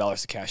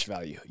 $30,000 of cash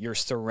value. You're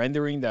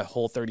surrendering that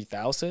whole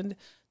 $30,000.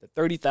 The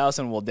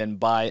 $30,000 will then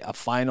buy a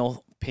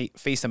final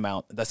face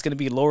amount that's going to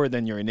be lower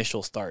than your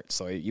initial start.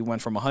 So you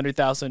went from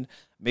 $100,000,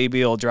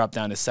 maybe it'll drop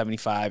down to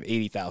 $75,000,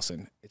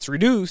 $80,000. It's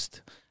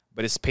reduced,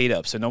 but it's paid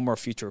up, so no more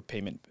future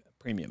payment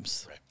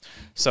premiums. Right.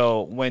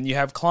 So when you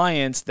have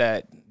clients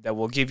that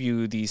will give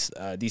you these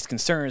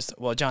concerns,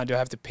 well, John, do I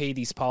have to pay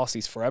these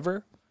policies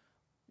forever?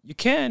 You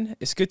can.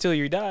 It's good till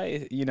you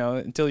die,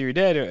 until you're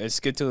dead. Or it's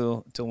good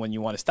till when you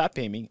want to stop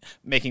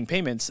making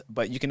payments.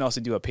 But you can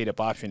also do a paid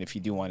up option if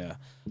you do want to.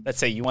 Let's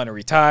say you want to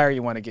retire,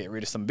 you want to get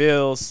rid of some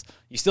bills.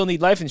 You still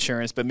need life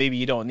insurance, but maybe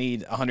you don't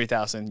need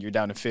 $100,000. You're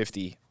down to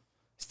 $50,000.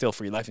 Still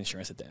free life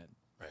insurance at the end.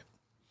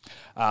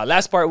 Right.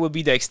 Last part would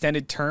be the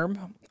extended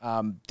term.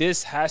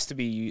 This has to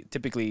be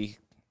typically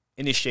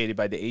initiated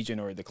by the agent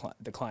or the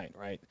client,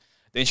 right?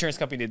 The insurance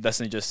company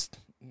doesn't just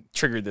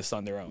trigger this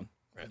on their own.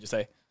 Right. Would you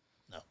say?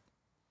 No.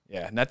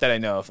 Yeah, not that I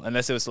know of,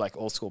 unless it was like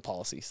old school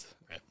policies.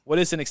 Right. What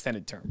is an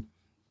extended term?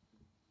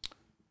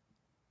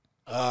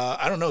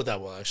 I don't know that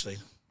well, actually.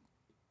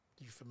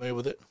 You familiar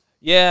with it?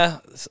 Yeah,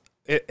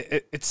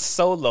 it's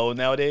so low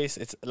nowadays.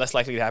 It's less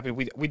likely to happen.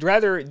 We'd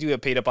rather do a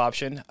paid up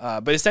option,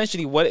 but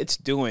essentially what it's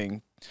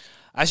doing,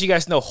 as you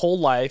guys know, whole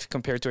life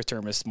compared to a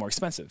term is more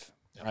expensive,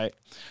 right?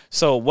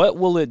 So what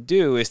will it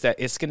do is that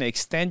it's going to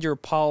extend your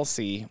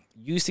policy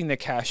using the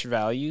cash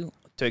value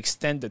to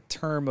extend the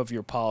term of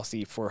your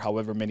policy for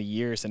however many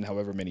years and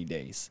however many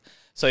days.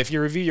 So if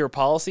you review your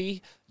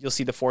policy, you'll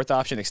see the fourth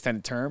option,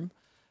 extended term.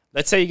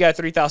 Let's say you got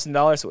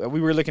 $3,000.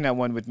 We were looking at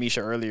one with Misha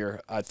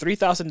earlier.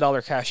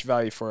 $3,000 cash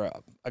value for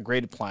a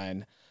graded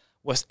plan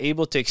was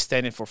able to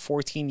extend it for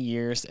 14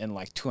 years and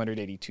like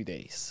 282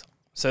 days.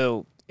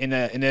 So in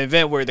an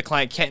event where the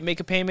client can't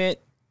make a payment,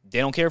 they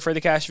don't care for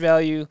the cash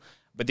value,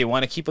 but they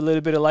want to keep a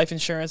little bit of life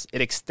insurance,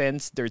 it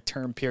extends their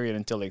term period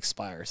until it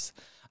expires.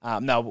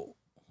 Now,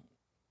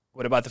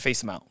 what about the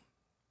face amount?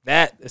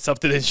 That is up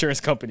to the insurance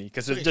company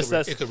because it just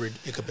says it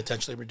could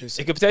potentially reduce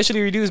it. It could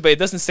potentially reduce, but it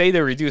doesn't say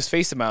the reduced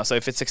face amount. So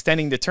if it's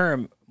extending the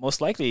term, most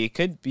likely it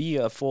could be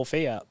a full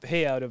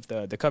payout of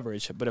the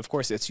coverage. But of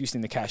course, it's using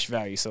the cash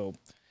value, so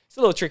it's a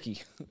little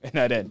tricky in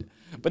that end.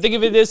 But think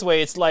of it this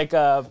way: it's like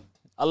a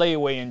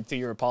layaway into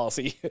your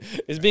policy.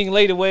 It's being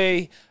laid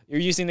away. You're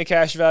using the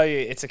cash value.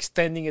 It's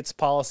extending its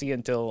policy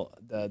until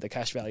the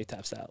cash value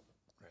taps out.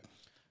 Right.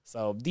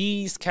 So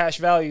these cash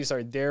values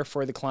are there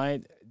for the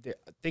client.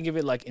 Think of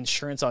it like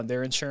insurance on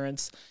their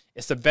insurance.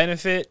 It's a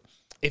benefit.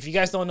 If you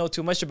guys don't know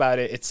too much about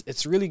it,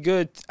 it's really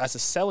good as a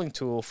selling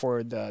tool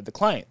for the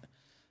client.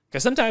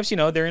 Because sometimes,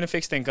 they're in a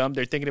fixed income.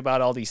 They're thinking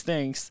about all these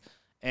things.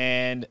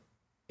 And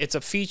it's a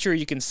feature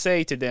you can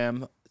say to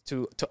them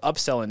to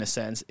upsell in a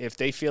sense. If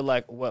they feel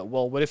like,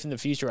 well, what if in the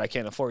future I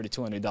can't afford a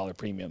 $200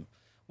 premium?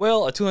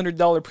 Well, a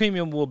 $200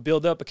 premium will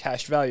build up a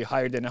cash value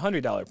higher than a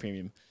 $100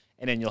 premium.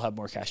 And then you'll have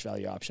more cash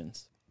value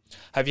options.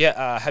 Have you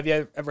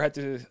ever had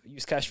to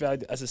use cash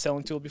value as a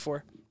selling tool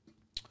before?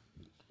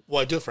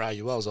 Well, I do it for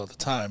IULs all the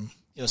time.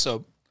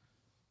 So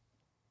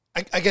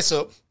I guess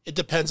so. It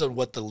depends on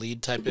what the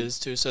lead type is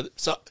too. So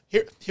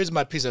here's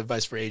my piece of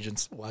advice for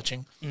agents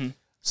watching. Mm-hmm.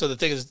 So the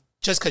thing is,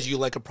 just because you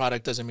like a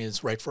product doesn't mean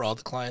it's right for all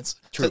the clients.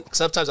 True. So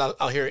sometimes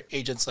I'll hear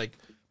agents like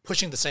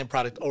pushing the same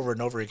product over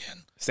and over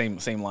again. Same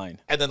line.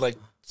 And then like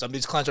some of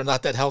these clients are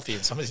not that healthy,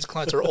 and some of these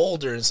clients are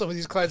older, and some of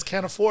these clients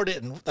can't afford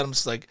it. And I'm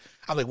like,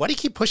 why do you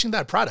keep pushing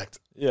that product?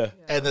 Yeah.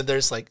 And then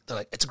they're like,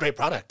 it's a great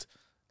product.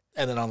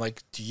 And then I'm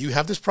like, do you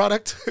have this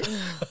product?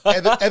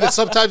 and then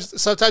sometimes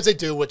they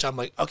do, which I'm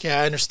like, okay,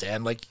 I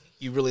understand. Like,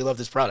 you really love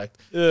this product.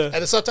 Yeah. And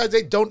then sometimes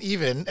they don't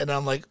even. And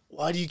I'm like,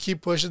 why do you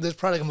keep pushing this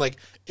product? I'm like,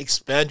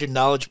 expand your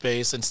knowledge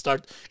base and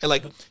start. And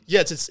like,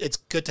 yes, it's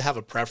good to have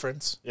a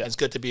preference. Yeah. It's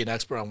good to be an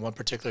expert on one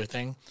particular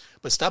thing.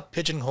 But stop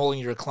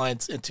pigeonholing your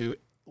clients into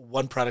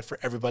one product for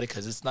everybody,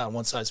 because it's not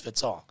one size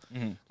fits all.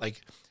 Mm-hmm.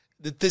 Like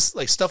this,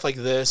 like stuff like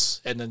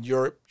this, and then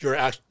you're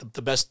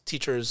the best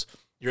teachers.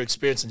 Your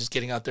experience and just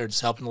getting out there and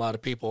just helping a lot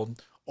of people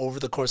over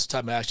the course of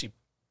time and actually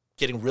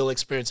getting real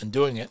experience and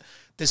doing it.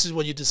 This is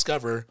when you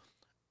discover,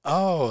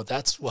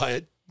 that's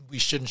why we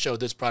shouldn't show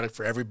this product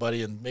for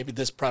everybody, and maybe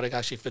this product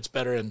actually fits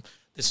better, and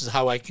this is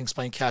how I can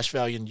explain cash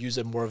value and use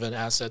it more of an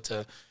asset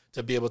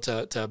to be able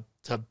to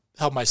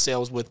help my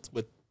sales with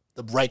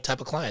the right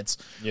type of clients.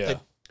 Yeah. Like,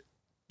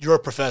 you're a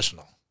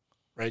professional,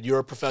 right? You're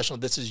a professional.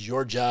 This is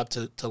your job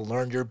to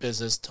learn your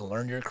business, to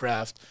learn your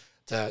craft,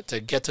 to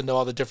get to know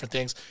all the different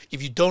things.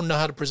 If you don't know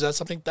how to present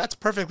something, that's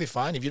perfectly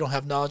fine. If you don't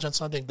have knowledge on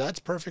something, that's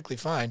perfectly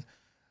fine.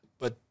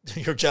 But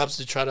your job is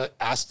to try to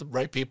ask the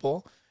right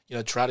people,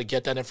 try to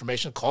get that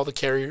information, call the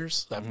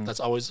carriers. That's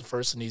always the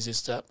first and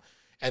easiest step.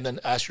 And then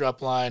ask your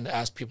upline,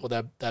 ask people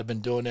that have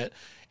been doing it.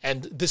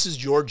 And this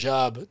is your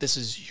job. This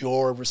is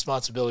your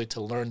responsibility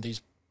to learn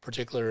these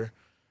particular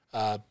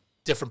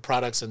different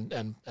products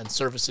and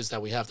services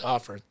that we have to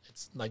offer.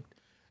 It's like,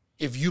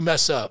 if you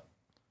mess up,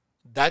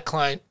 that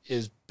client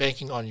is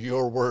banking on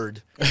your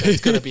word. It's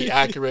going to be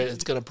accurate.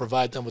 It's going to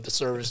provide them with the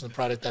service and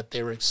product that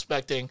they were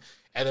expecting.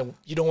 And then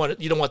you don't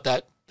want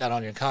that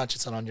on your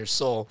conscience and on your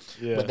soul.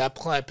 Yeah. When that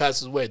client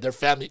passes away, their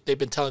family, they've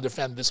been telling their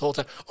family this whole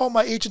time, oh,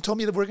 my agent told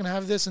me that we're going to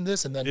have this and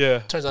this. And then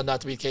it turns out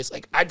not to be the case.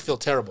 Like, I'd feel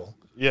terrible.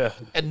 Yeah.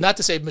 And not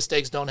to say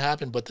mistakes don't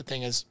happen, but the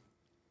thing is,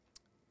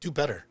 do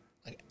better.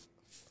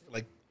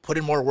 Like put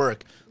in more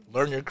work,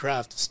 learn your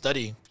craft,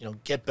 study,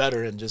 get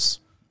better, and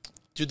just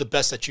do the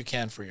best that you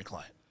can for your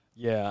client.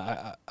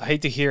 Yeah, I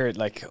hate to hear it.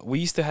 Like, we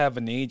used to have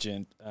an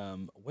agent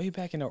way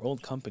back in our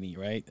old company,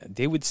 right?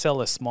 They would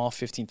sell a small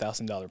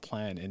 $15,000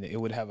 plan, and it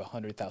would have a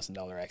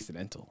 $100,000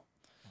 accidental.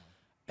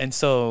 And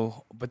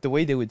so, but the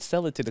way they would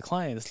sell it to the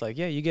client, it's like,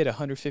 yeah, you get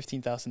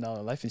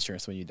 $115,000 life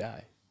insurance when you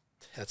die.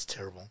 That's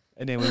terrible.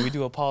 And then when we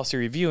do a policy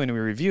review and we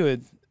review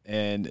it,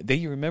 and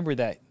they remember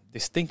that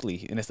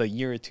distinctly, and it's a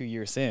year or 2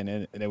 years in,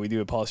 and then we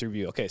do a policy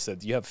review. Okay, so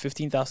you have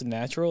 15,000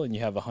 natural and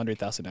you have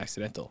 100,000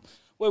 accidental.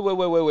 Wait,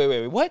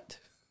 what?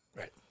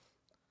 Right.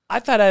 I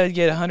thought I'd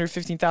get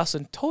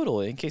 115,000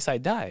 total in case I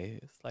die.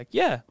 It's like,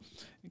 yeah,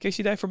 in case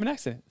you die from an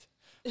accident.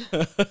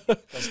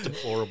 That's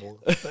deplorable.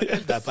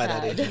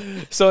 That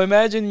agent. So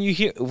imagine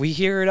we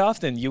hear it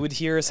often. You would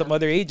hear some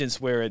other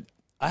agents where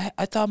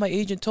I thought my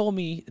agent told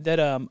me that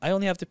I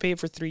only have to pay it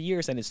for 3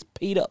 years and it's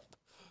paid up.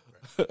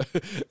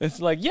 It's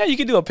like, yeah, you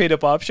can do a paid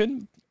up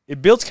option.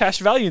 It builds cash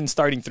value in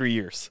starting 3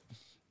 years.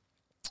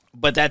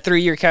 But that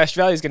 3-year cash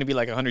value is going to be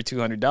like $100,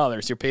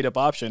 $200. Your paid up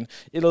option,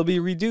 it'll be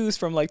reduced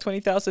from like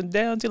 20,000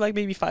 down to like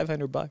maybe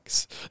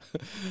 $500.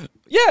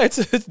 Yeah, it's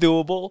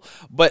doable.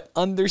 But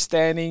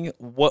understanding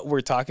what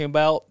we're talking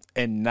about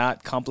and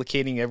not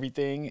complicating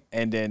everything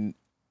and then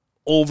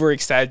over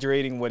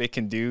exaggerating what it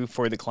can do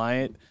for the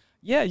client.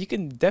 Yeah, you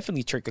can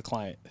definitely trick a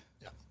client.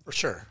 Yeah, for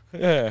sure.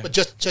 Yeah. But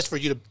just for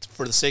you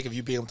for the sake of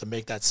you being able to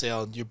make that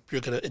sale, you're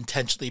going to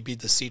intentionally be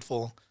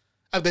deceitful.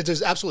 I mean,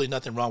 there's absolutely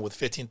nothing wrong with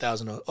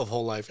 15,000 of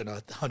whole life and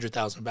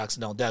 100,000 of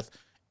accidental death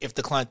if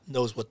the client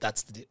knows what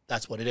that's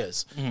what it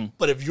is. Mm-hmm.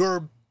 But if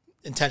you're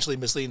intentionally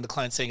misleading the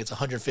client saying it's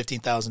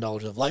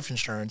 $115,000 of life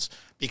insurance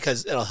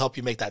because it'll help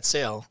you make that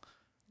sale,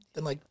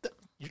 then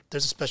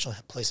there's a special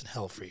place in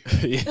hell for you.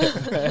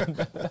 Yeah.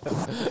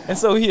 And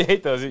so you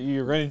hate those.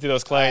 You run into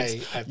those clients.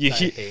 I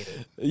hate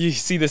it. You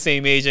see the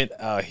same agent.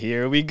 Oh,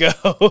 here we go.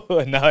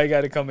 Now I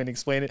got to come and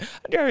explain it.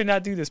 I'd rather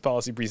not do this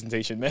policy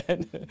presentation,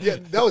 man. Yeah,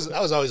 that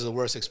was always the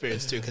worst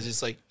experience too, because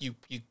it's like you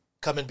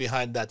come in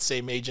behind that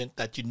same agent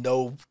that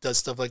does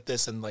stuff like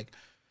this, and like,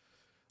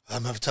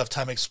 I'm having a tough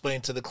time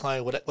explaining to the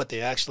client what they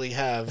actually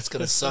have. It's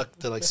gonna suck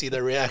to see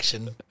their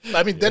reaction.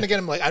 I mean, then again,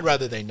 I'm like, I'd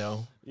rather they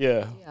know.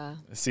 Yeah.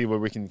 See where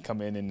we can come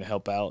in and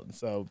help out.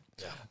 So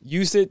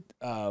use it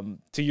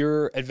to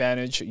your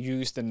advantage.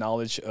 Use the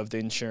knowledge of the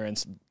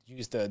insurance.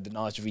 Use the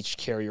knowledge of each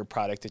carrier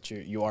product that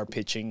you are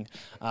pitching.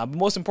 But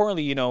most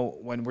importantly,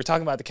 when we're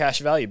talking about the cash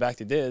value, back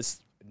to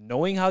this,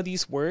 knowing how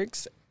these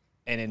works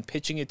and then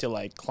pitching it to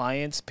like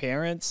clients,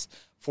 parents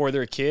for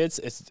their kids,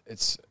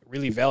 it's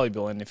really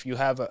valuable. And if you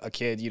have a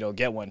kid,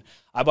 get one.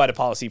 I bought a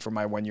policy for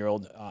my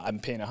 1-year-old. I'm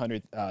paying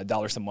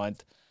 $100 a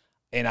month.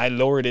 And I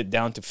lowered it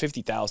down to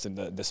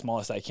 $50,000, the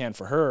smallest I can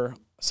for her.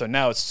 So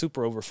now it's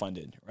super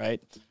overfunded, right?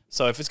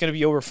 So if it's going to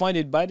be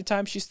overfunded, by the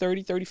time she's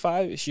 30,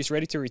 35, she's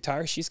ready to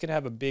retire, she's going to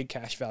have a big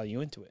cash value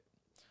into it.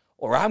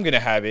 Or I'm going to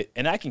have it,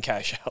 and I can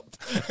cash out.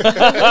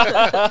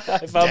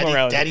 If I'm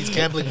around. Daddy's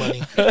gambling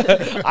money.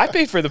 I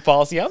paid for the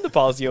policy. I'm the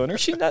policy owner.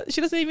 She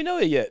doesn't even know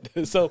it yet.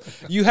 So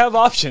you have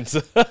options.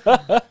 So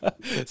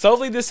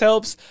hopefully this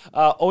helps.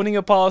 Owning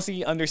a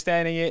policy,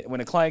 understanding it.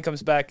 When a client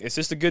comes back, is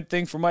this a good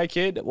thing for my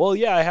kid? Well,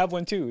 yeah, I have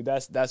one too.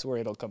 That's where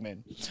it'll come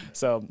in.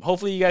 So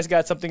hopefully you guys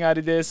got something out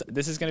of this.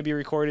 This is going to be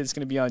recorded. It's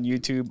going to be on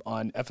YouTube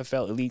on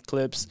FFL Elite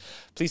Clips.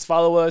 Please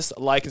follow us,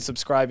 like and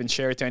subscribe, and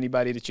share it to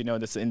anybody that you know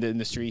that's in the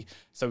industry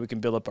so we can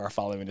build up our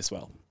following as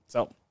well.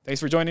 So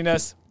thanks for joining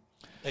us.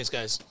 Thanks,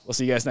 guys. We'll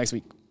see you guys next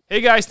week.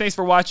 Hey, guys, thanks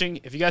for watching.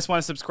 If you guys want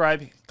to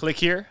subscribe, click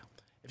here.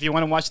 If you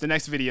want to watch the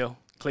next video,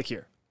 click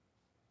here.